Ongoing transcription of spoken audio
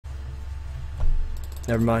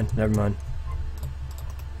Never mind, never mind.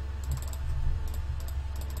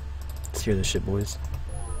 Let's hear this shit, boys.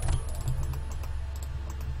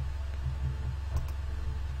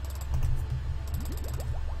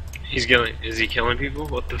 He's killing. Is he killing people?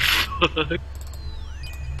 What the fuck?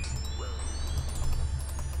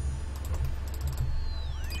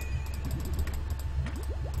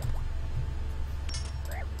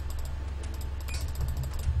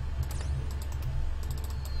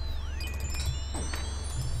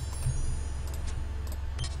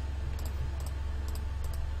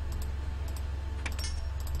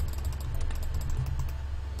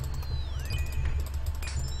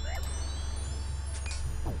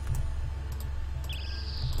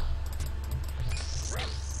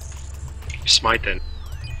 Smite then.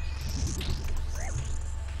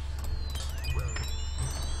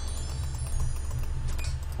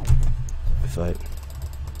 Fight.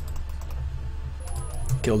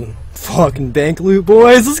 Killed him. Fucking bank loot,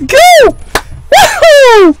 boys. Let's go!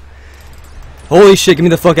 Woohoo! Holy shit! Get me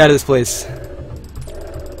the fuck out of this place.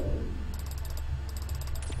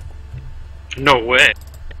 No way.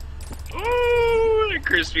 Oh, what a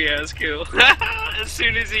crispy ass kill. As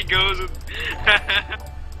soon as he goes with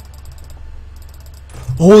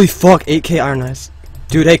Holy fuck! 8K Iron Eyes.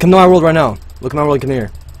 Dude, hey, come to my world right now. Look at my world. Come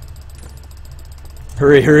here.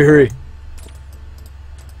 Hurry, hurry, hurry.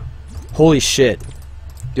 Holy shit.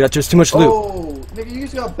 Dude, that's just too much loot. Oh, nigga, you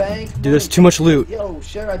just got banked. Dude, there's too much loot. Yo,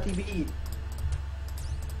 share our TV.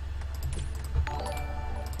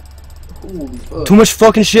 Holy fuck. Too much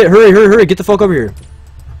fucking shit. Hurry, hurry, hurry. Get the fuck over here.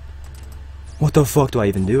 What the fuck do I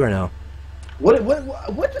even do right now?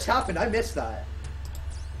 What just happened? I missed that.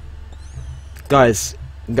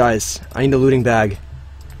 Guys, I need the looting bag.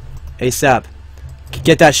 ASAP.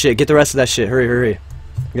 Get that shit. Get the rest of that shit. Hurry, hurry.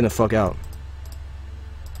 You're gonna fuck out.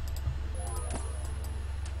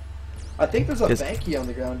 I think there's a bank key on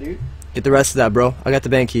the ground, dude. Get the rest of that, bro. I got the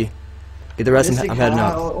bank key. Get the rest and I'm heading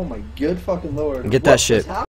out. Oh my good fucking lord. Get that shit.